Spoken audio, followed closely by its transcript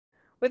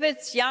With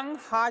its young,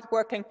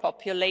 hard-working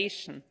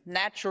population,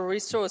 natural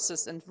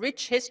resources and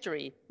rich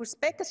history,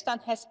 Uzbekistan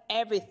has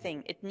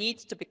everything it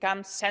needs to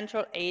become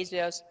Central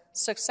Asia's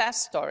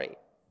success story.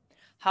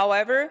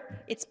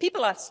 However, its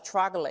people are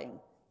struggling,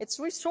 its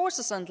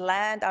resources and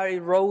land are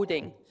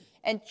eroding,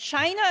 and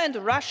China and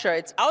Russia,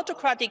 its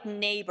autocratic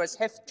neighbors,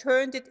 have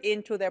turned it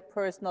into their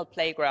personal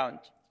playground.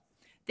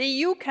 The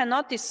EU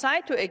cannot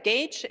decide to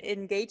engage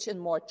in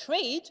more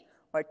trade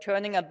or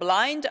turning a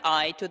blind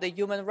eye to the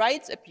human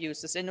rights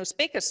abuses in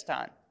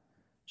Uzbekistan.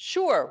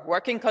 Sure,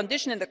 working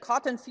conditions in the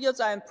cotton fields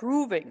are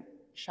improving.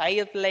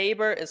 Child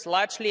labor is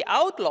largely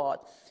outlawed,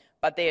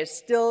 but there is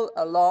still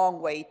a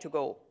long way to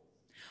go.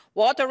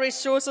 Water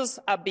resources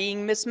are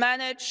being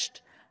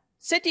mismanaged.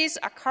 Cities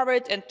are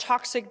covered in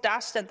toxic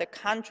dust, and the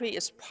country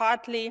is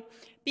partly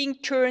being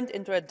turned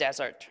into a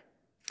desert.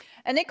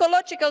 An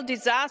ecological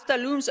disaster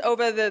looms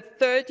over the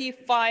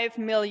 35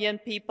 million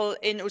people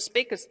in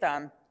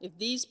Uzbekistan if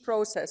these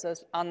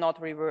processes are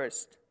not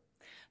reversed.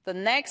 The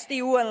next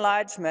EU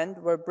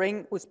enlargement will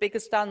bring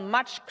Uzbekistan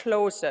much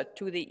closer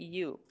to the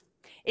EU.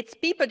 Its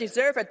people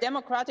deserve a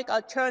democratic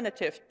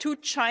alternative to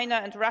China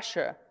and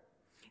Russia.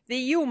 The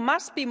EU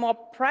must be more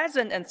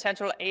present in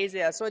Central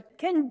Asia so it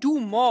can do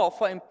more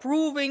for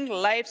improving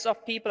lives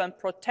of people and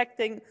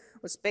protecting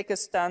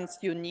Uzbekistan's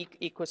unique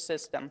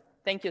ecosystem.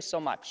 Thank you so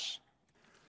much.